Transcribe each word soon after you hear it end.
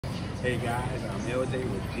Hey guys, I'm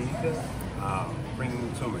LJ with Jinka,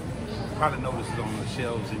 bringing turmeric. You probably noticed it on the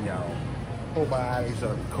shelves in y'all probiotics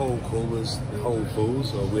or cold coolers, Whole Foods,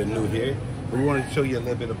 so we're new here. But we wanted to show you a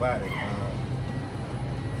little bit about it.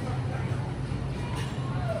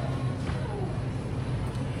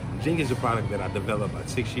 Jinka is a product that I developed about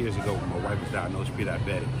 6 years ago when my wife was diagnosed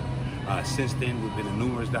pre-diabetic. Since then, we've been in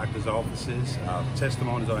numerous doctors' offices.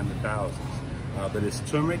 Testimonies are in the thousands. But it's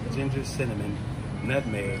turmeric, ginger, cinnamon,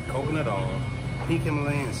 nutmeg, coconut oil, pink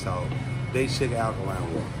Himalayan salt, day sugar,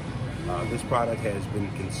 alkaline water. This product has been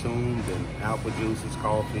consumed in alpha juices,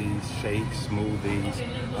 coffees, shakes, smoothies,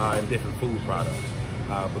 and different food products.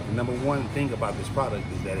 But the number one thing about this product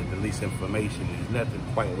is that it deletes inflammation. There's nothing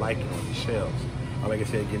quite like it on the shelves. Like I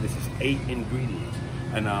said again, this is 8 ingredients.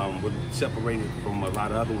 And what separated from a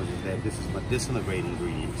lot of other ones is that this is medicinal grade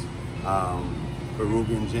ingredients.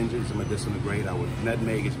 Peruvian ginger is medicinal grade. Our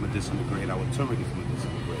nutmeg is medicinal grade. Our turmeric is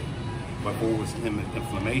medicinal grade. But for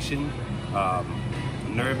inflammation,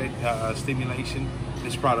 nerve stimulation,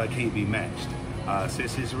 this product can't be matched.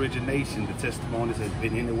 Since its origination, the testimonies have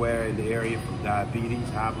been anywhere in the area from diabetes,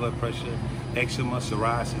 high blood pressure, eczema,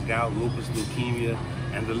 psoriasis, gout, lupus, leukemia,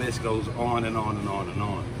 and the list goes on and on and on and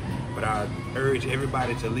on. But I urge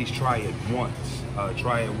everybody to at least try it once.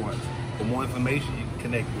 Try it once. For more information, you can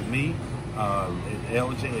connect with me at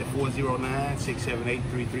LJ at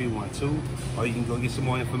 409-678-3312, or you can go get some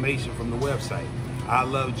more information from the website.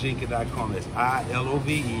 ilovejinka.com. That's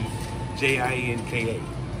ILOVEJINKA.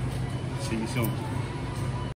 See you soon.